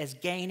easy as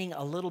gaining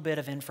a little bit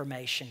of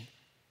information.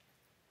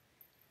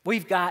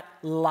 We've got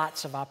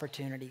lots of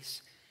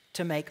opportunities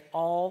to make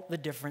all the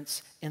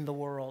difference in the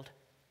world.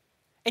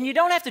 And you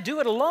don't have to do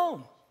it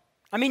alone.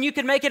 I mean, you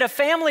could make it a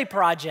family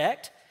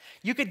project.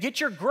 You could get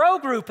your grow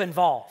group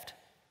involved.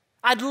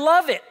 I'd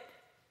love it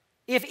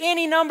if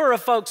any number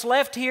of folks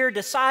left here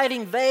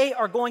deciding they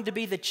are going to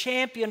be the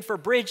champion for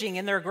bridging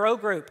in their grow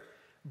group,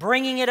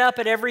 bringing it up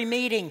at every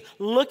meeting,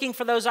 looking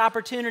for those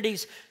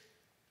opportunities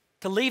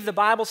to leave the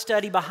Bible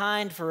study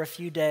behind for a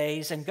few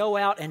days and go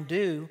out and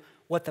do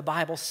what the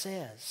Bible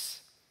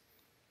says.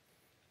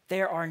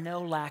 There are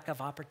no lack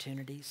of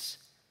opportunities.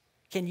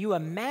 Can you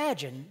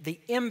imagine the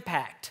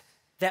impact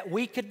that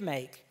we could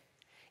make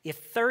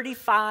if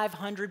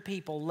 3,500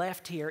 people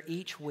left here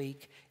each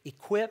week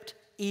equipped,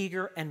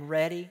 eager, and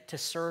ready to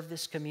serve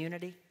this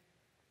community?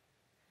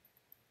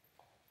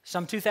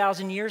 Some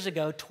 2,000 years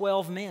ago,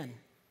 12 men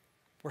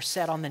were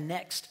set on the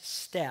next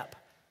step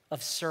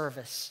of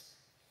service,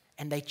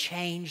 and they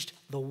changed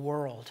the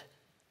world.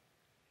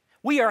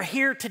 We are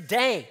here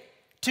today,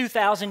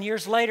 2,000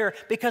 years later,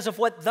 because of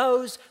what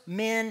those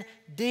men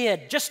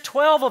did. Just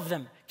 12 of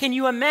them. Can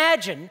you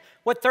imagine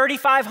what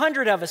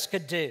 3,500 of us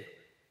could do?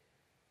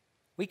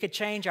 We could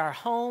change our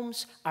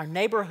homes, our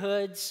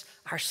neighborhoods,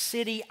 our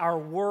city, our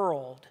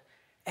world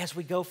as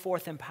we go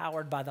forth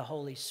empowered by the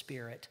Holy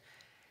Spirit.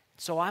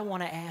 So I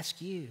want to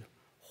ask you,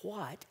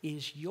 what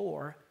is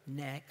your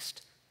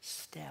next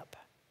step?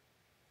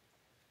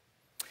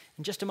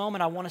 In just a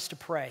moment, I want us to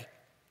pray.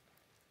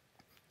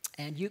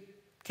 And you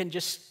can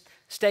just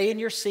stay in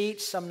your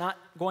seats. I'm not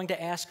going to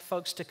ask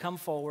folks to come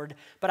forward,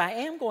 but I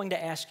am going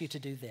to ask you to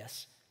do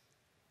this.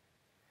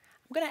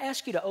 I'm going to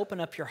ask you to open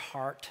up your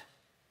heart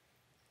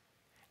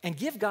and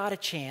give God a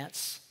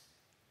chance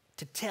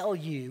to tell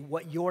you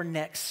what your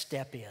next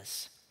step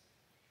is.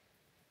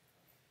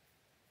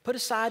 Put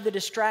aside the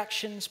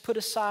distractions, put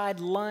aside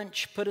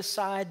lunch, put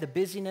aside the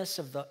busyness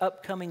of the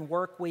upcoming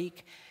work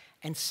week,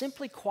 and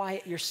simply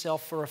quiet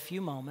yourself for a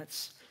few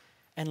moments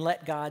and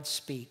let God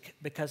speak,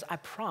 because I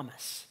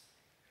promise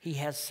He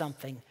has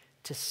something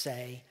to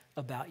say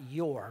about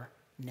your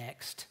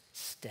next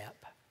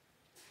step.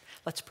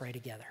 Let's pray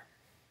together.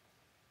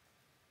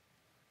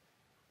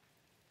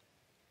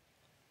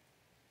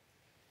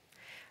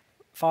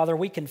 Father,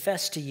 we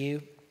confess to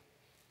you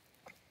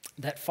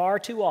that far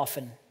too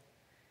often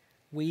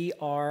we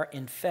are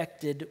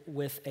infected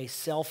with a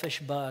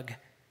selfish bug,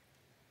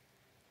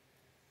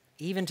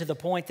 even to the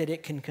point that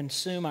it can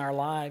consume our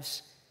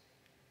lives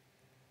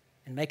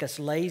and make us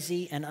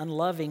lazy and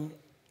unloving,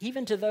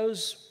 even to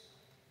those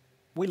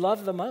we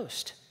love the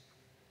most.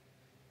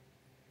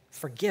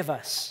 Forgive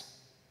us,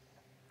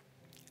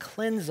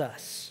 cleanse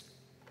us,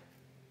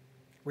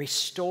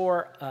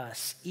 restore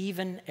us,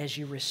 even as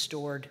you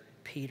restored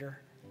Peter.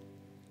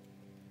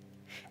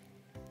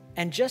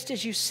 And just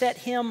as you set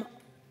him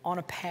on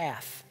a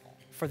path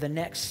for the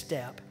next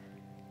step,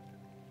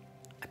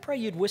 I pray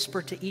you'd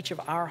whisper to each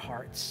of our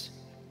hearts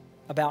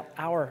about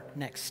our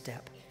next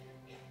step.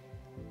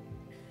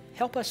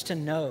 Help us to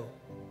know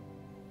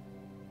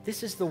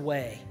this is the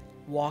way,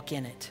 walk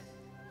in it.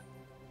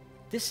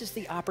 This is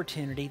the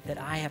opportunity that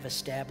I have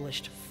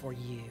established for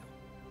you.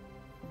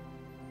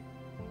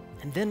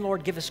 And then,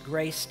 Lord, give us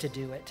grace to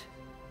do it,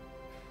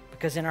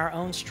 because in our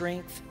own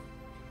strength,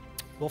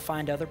 we'll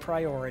find other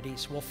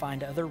priorities, we'll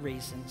find other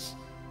reasons.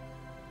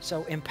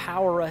 So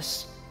empower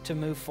us to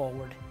move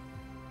forward,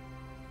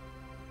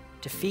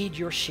 to feed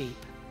your sheep,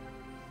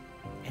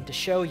 and to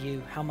show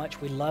you how much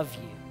we love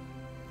you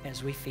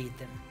as we feed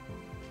them.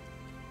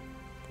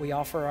 We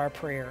offer our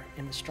prayer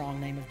in the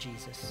strong name of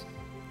Jesus.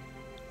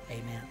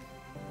 Amen.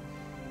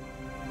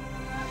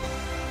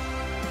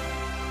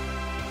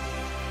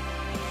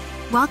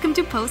 Welcome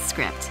to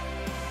Postscript.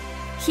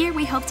 Here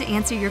we hope to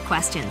answer your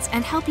questions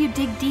and help you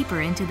dig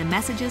deeper into the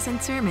messages and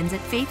sermons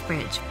at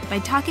Faithbridge by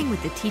talking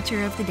with the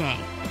teacher of the day.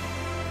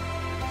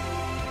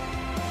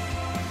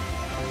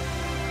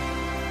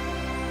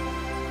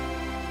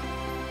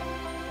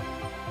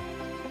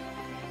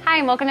 Hi,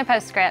 and welcome to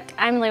Postscript.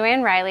 I'm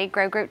Luann Riley,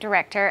 Grow Group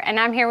Director, and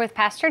I'm here with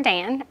Pastor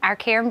Dan, our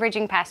Care and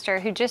Bridging Pastor,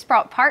 who just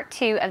brought part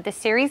 2 of the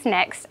series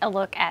Next, a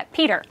look at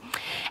Peter.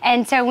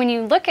 And so when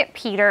you look at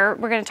Peter,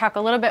 we're going to talk a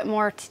little bit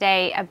more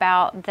today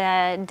about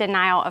the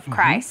denial of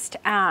Christ.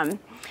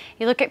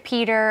 You look at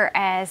Peter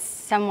as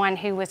someone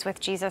who was with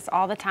Jesus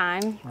all the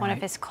time, one of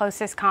his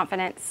closest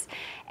confidants,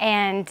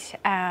 and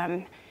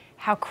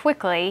how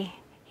quickly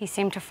he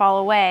seemed to fall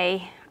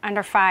away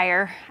under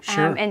fire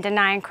in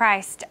denying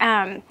Christ.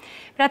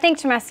 But I think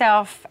to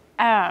myself,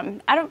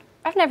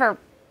 I've never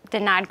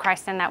denied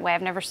Christ in that way.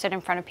 I've never stood in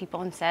front of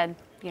people and said,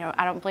 you know,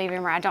 I don't believe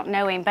him or I don't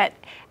know him. But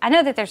I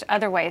know that there's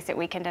other ways that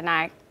we can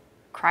deny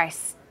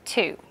Christ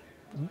too.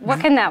 What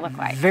can that look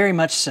like? Very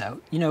much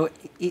so. You know,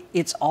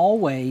 it's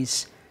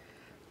always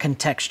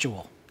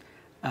contextual.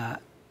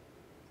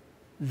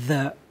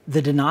 The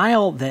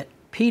denial that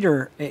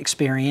Peter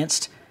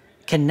experienced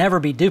can never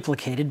be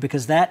duplicated,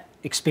 because that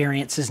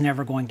experience is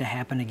never going to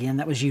happen again.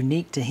 That was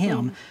unique to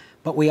him.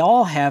 But we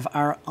all have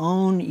our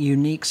own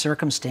unique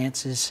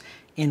circumstances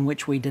in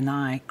which we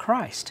deny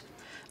Christ.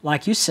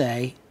 Like you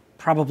say,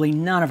 probably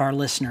none of our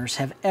listeners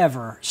have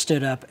ever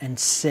stood up and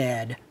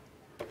said,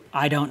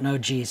 I don't know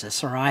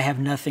Jesus, or I have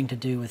nothing to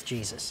do with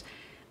Jesus.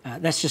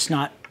 That's just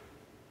not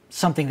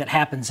something that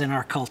happens in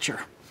our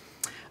culture.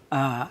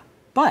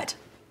 But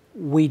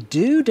we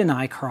do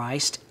deny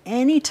Christ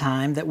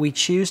anytime that we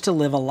choose to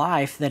live a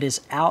life that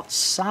is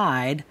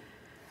outside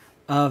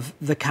of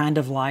the kind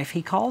of life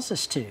He calls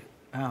us to.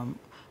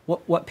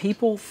 What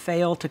people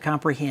fail to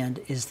comprehend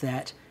is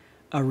that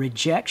a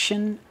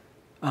rejection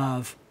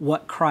of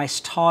what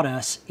Christ taught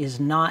us is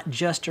not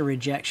just a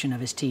rejection of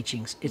His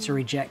teachings, it's a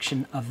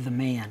rejection of the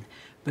man,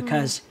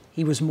 because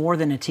He was more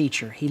than a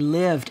teacher. He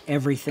lived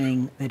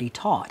everything that He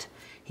taught.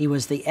 He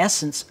was the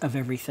essence of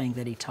everything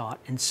that He taught.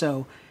 And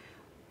so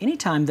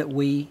anytime that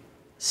we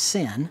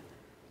sin,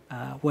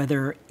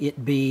 whether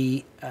it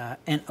be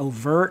an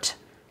overt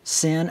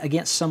sin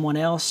against someone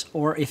else,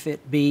 or if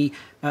it be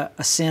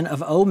a sin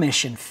of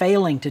omission,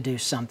 failing to do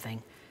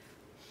something,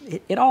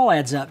 it all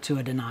adds up to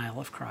a denial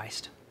of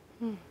Christ.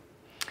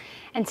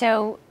 And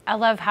so I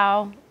love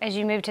how, as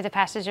you move to the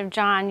passage of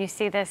John, you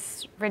see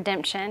this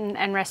redemption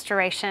and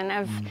restoration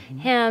of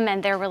Him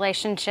and their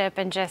relationship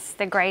and just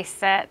the grace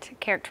that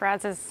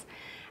characterizes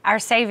our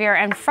Savior.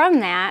 And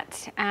from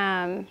that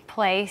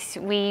place,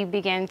 we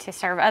begin to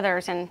serve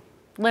others and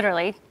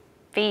literally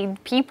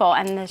feed people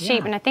and the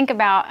sheep. And I think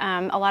about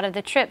a lot of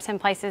the trips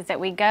and places that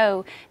we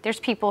go,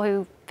 there's people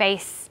who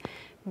face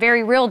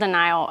very real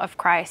denial of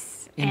Christ.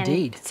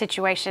 Indeed. In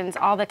situations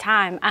all the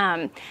time.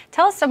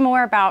 Tell us some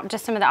more about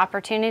just some of the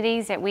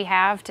opportunities that we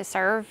have to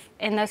serve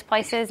in those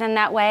places in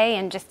that way,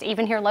 and just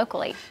even here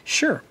locally.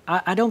 Sure.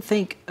 I don't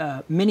think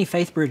many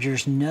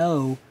Faithbridgers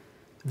know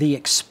the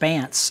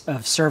expanse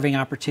of serving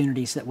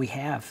opportunities that we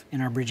have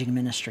in our bridging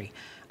ministry.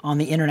 On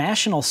the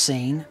international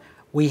scene,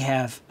 we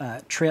have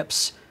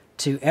trips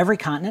to every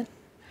continent.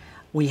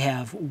 We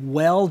have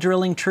well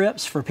drilling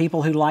trips for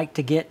people who like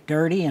to get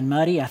dirty and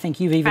muddy. I think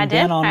you've even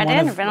been on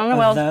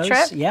one of those.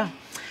 Trip. Yeah.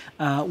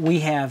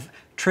 We have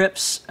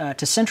trips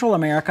to Central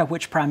America,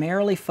 which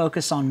primarily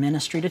focus on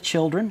ministry to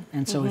children.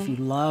 And so if you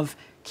love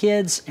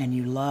kids and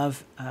you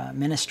love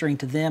ministering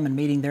to them and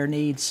meeting their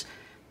needs,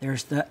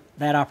 there's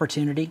that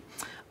opportunity.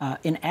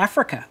 In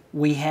Africa,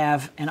 we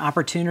have an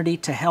opportunity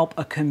to help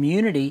a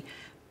community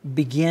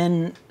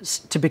begin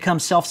to become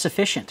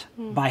self-sufficient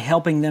by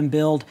helping them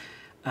build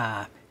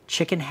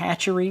chicken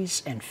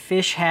hatcheries and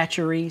fish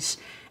hatcheries,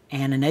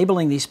 and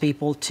enabling these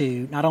people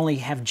to not only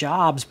have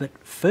jobs but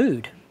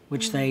food,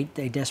 which they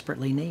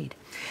desperately need.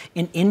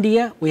 In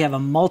India, we have a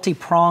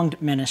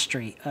multi-pronged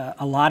ministry.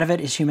 A lot of it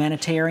is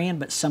humanitarian,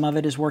 but some of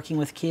it is working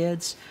with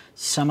kids.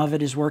 Some of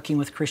it is working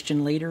with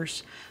Christian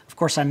leaders. Of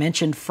course, I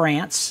mentioned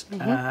France,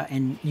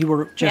 and you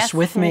were just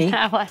with me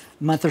a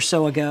month or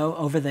so ago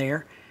over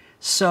there.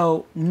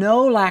 So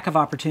no lack of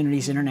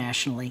opportunities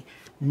internationally,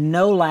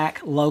 no lack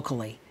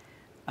locally.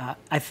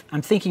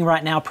 I'm thinking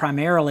right now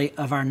primarily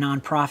of our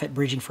nonprofit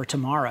Bridging for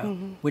Tomorrow,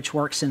 which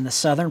works in the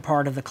southern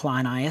part of the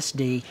Klein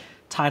ISD,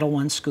 Title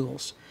I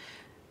schools.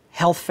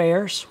 Health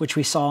fairs, which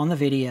we saw in the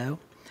video,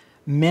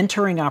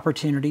 mentoring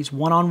opportunities,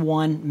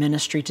 one-on-one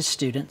ministry to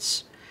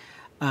students,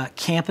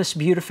 campus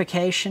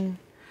beautification,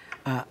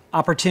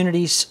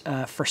 opportunities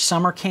for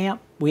summer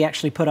camp. We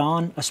actually put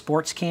on a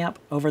sports camp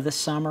over the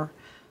summer.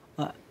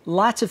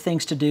 Lots of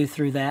things to do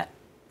through that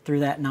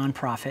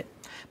nonprofit.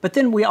 But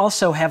then we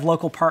also have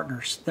local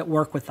partners that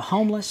work with the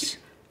homeless,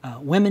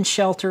 women's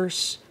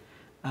shelters,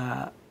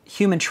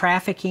 human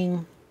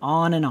trafficking,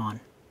 on and on.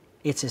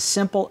 It's as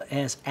simple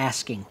as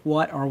asking,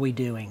 what are we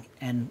doing?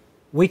 And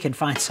we can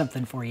find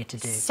something for you to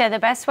do. So the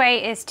best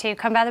way is to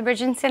come by the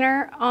Bridging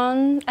Center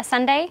on a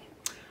Sunday,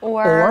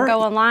 or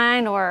go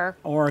online, or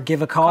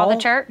give a call. Call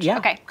the church? Yeah,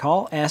 okay.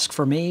 Call, ask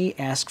for me,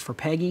 ask for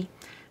Peggy.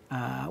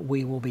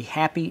 We will be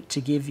happy to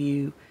give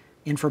you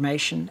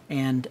information,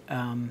 and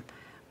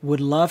would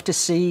love to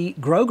see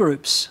grow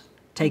groups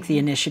take the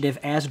initiative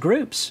as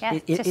groups.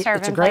 Yes,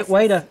 It's a great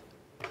way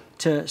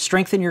to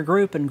strengthen your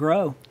group and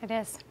grow. It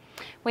is.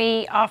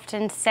 We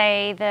often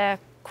say the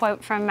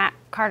quote from Matt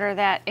Carter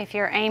that if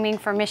you're aiming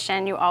for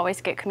mission, you always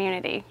get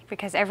community,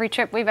 because every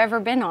trip we've ever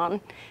been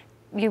on,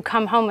 you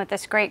come home with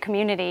this great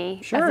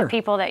community of the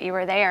people that you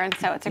were there, and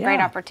so it's a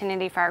great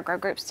opportunity for our grow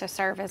groups to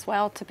serve as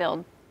well, to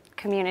build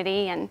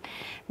community and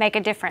make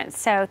a difference.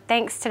 So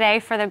thanks today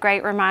for the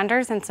great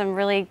reminders and some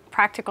really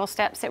practical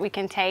steps that we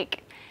can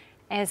take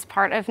as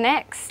part of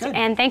Next. Good.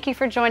 And thank you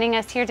for joining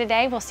us here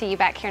today. We'll see you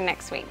back here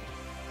next week.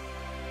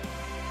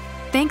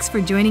 Thanks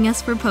for joining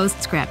us for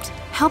Postscript.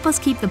 Help us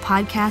keep the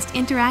podcast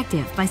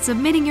interactive by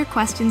submitting your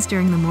questions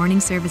during the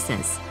morning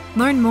services.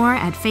 Learn more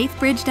at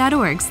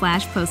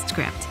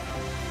faithbridge.org/postscript.